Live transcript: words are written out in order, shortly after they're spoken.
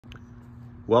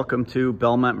Welcome to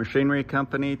Belmont Machinery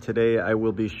Company. Today I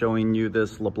will be showing you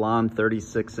this LEBLOND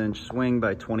 36-inch swing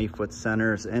by 20-foot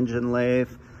centers engine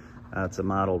lathe. It's a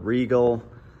model Regal.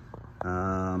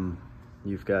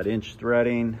 You've got inch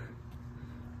threading,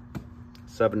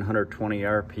 720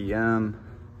 RPM,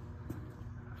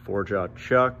 four-jaw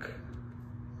chuck.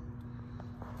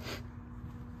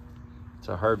 It's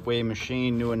a hard way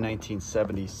machine, new in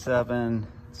 1977.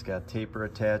 It's got taper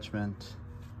attachment.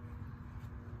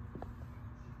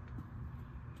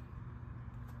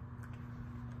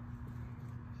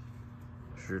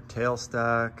 Your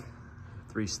tailstock,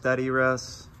 3 steady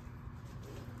rests,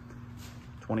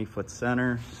 20-foot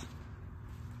centers.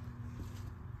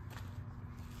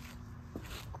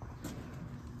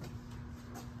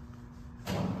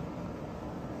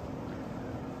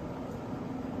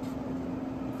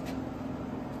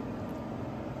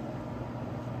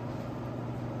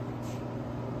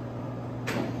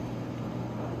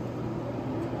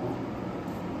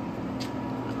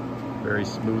 Very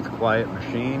smooth, quiet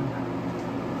machine.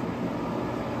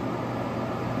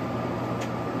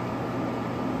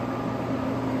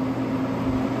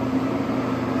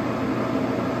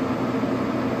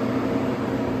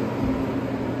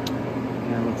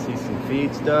 Let's see some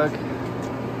feeds dug. Here's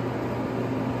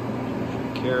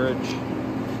your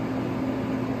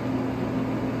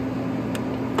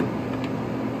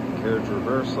carriage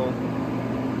reversal.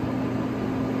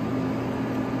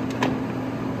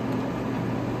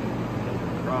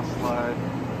 Cross slide.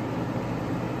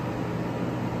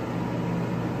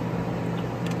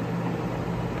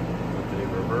 With a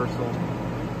reversal.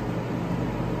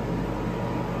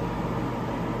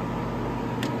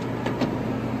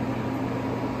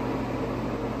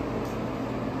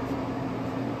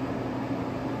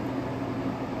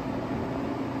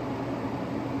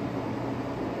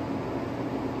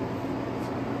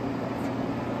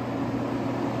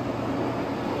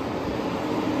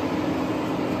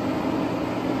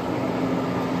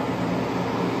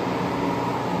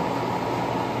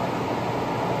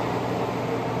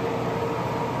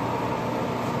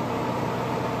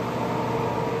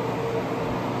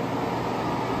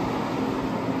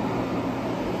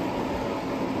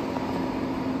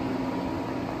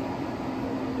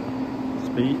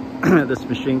 This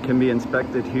machine can be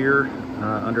inspected here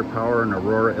under Power in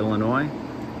Aurora, Illinois.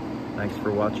 Thanks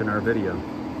for watching our video.